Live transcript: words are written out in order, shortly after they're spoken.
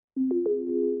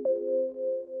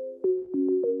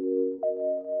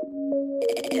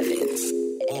Evince.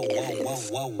 Whoa, whoa,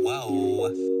 whoa, whoa,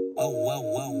 whoa. Whoa, whoa,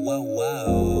 whoa, whoa,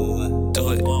 whoa. Do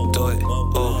it, oh. Do it, oh.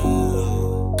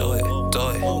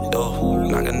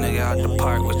 Knock a nigga out the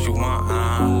park, what you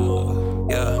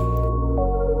want, Yeah.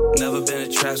 Never been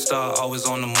a trap star, always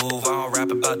on the move. I don't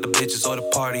rap about the bitches or the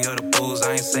party or the booze.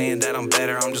 I ain't saying that I'm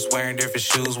better, I'm just wearing different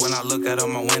shoes. When I look out of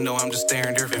my window, I'm just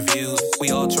staring different views.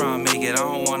 We all try and make it, I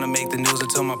don't wanna make the news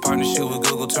until my partner shoot with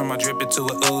Google, turn my drip into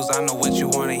a ooze. I know what you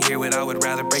wanna hear, but I would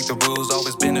rather break the rules.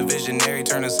 Always been a visionary,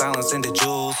 turning silence into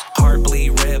jewels. Heart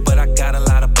bleed red, but I got a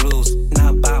lot of blues.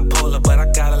 Not bipolar, but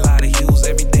I got a lot of hues.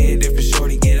 Every day a different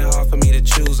shorty, getting hard for me to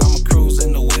choose. I'm a cruise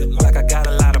in the whip, like I got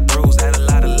a lot of brews. Had a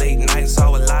lot of late nights,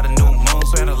 saw a lot of new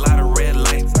moons, had a lot of red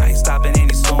lights. I ain't stopping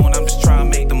any soon, I'm just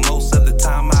trying to make the most of the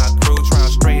time I accrue. Trying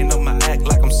to straighten up my act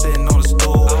like I'm sitting on a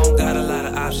stool. I don't got a lot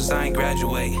of options, I ain't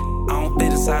graduate. I don't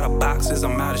fit inside of boxes,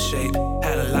 I'm out of shape.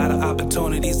 Had a lot of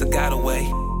opportunities that got away,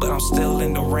 but I'm still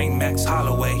in the ring, Max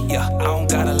Holloway. Yeah, I don't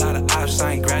got a lot of options,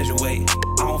 I ain't graduate.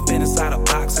 I don't fit inside of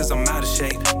boxes, I'm out of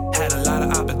shape. Had a lot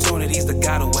of opportunities that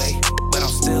got away, but I'm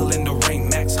still in the ring,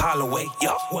 Max Holloway.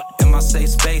 Yeah, what? In my safe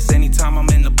space, anytime I'm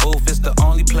in the booth, it's the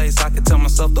only place I can tell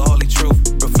myself the holy truth.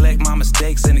 Reflect my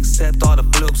mistakes and accept all the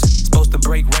flukes. Supposed to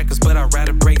break records, but I'd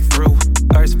rather break through.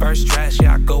 First trash,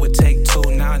 yeah, I go with take two.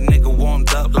 Now a nigga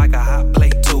warmed up like a hot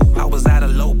plate too. I was at a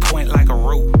low point like a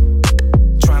root,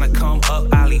 trying to come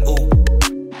up alley-oop.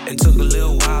 It took a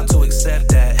little while to accept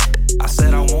that. I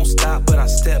said I won't stop, but I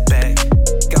stepped back.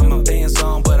 Got my bands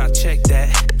on, but I checked that.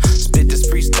 Spit this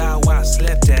freestyle while I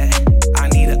slept at. I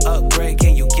need an upgrade,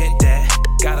 can you get that?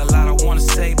 Got a lot I wanna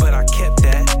say, but I kept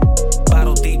that.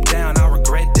 Bottle deep down, I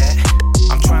regret that.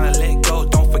 I'm trying to let go,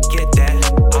 don't forget that.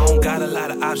 I don't got a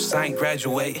lot of options, I ain't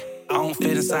graduate. I don't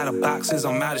fit inside of boxes,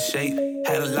 I'm out of shape.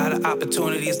 Had a lot of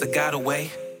opportunities that got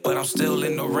away, but I'm still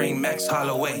in the ring, Max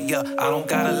Holloway. Yeah, I don't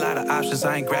got a lot of options,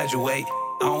 I ain't graduate.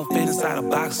 I don't fit inside of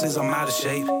boxes, I'm out of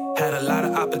shape. Had a lot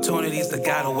of opportunities that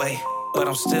got away, but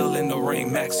I'm still in the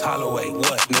ring, Max Holloway.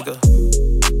 What, nigga?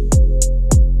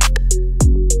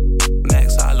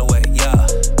 Max Holloway, yeah.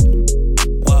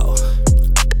 Whoa.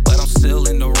 But I'm still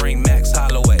in the ring, Max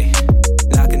Holloway.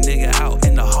 Knock a nigga out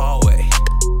in the hallway.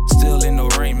 Still in the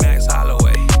ring, Max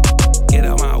Holloway. Get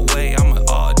out my way, I'm an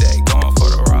all day. Going for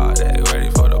the raw day, ready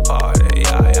for the party,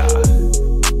 yeah, yeah.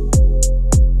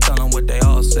 Tell them what they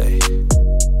all say.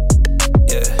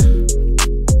 Yeah,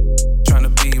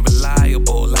 tryna be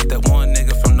reliable like that one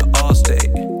nigga from the Allstate.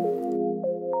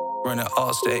 Running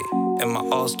Allstate and my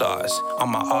All-Stars on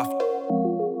my off.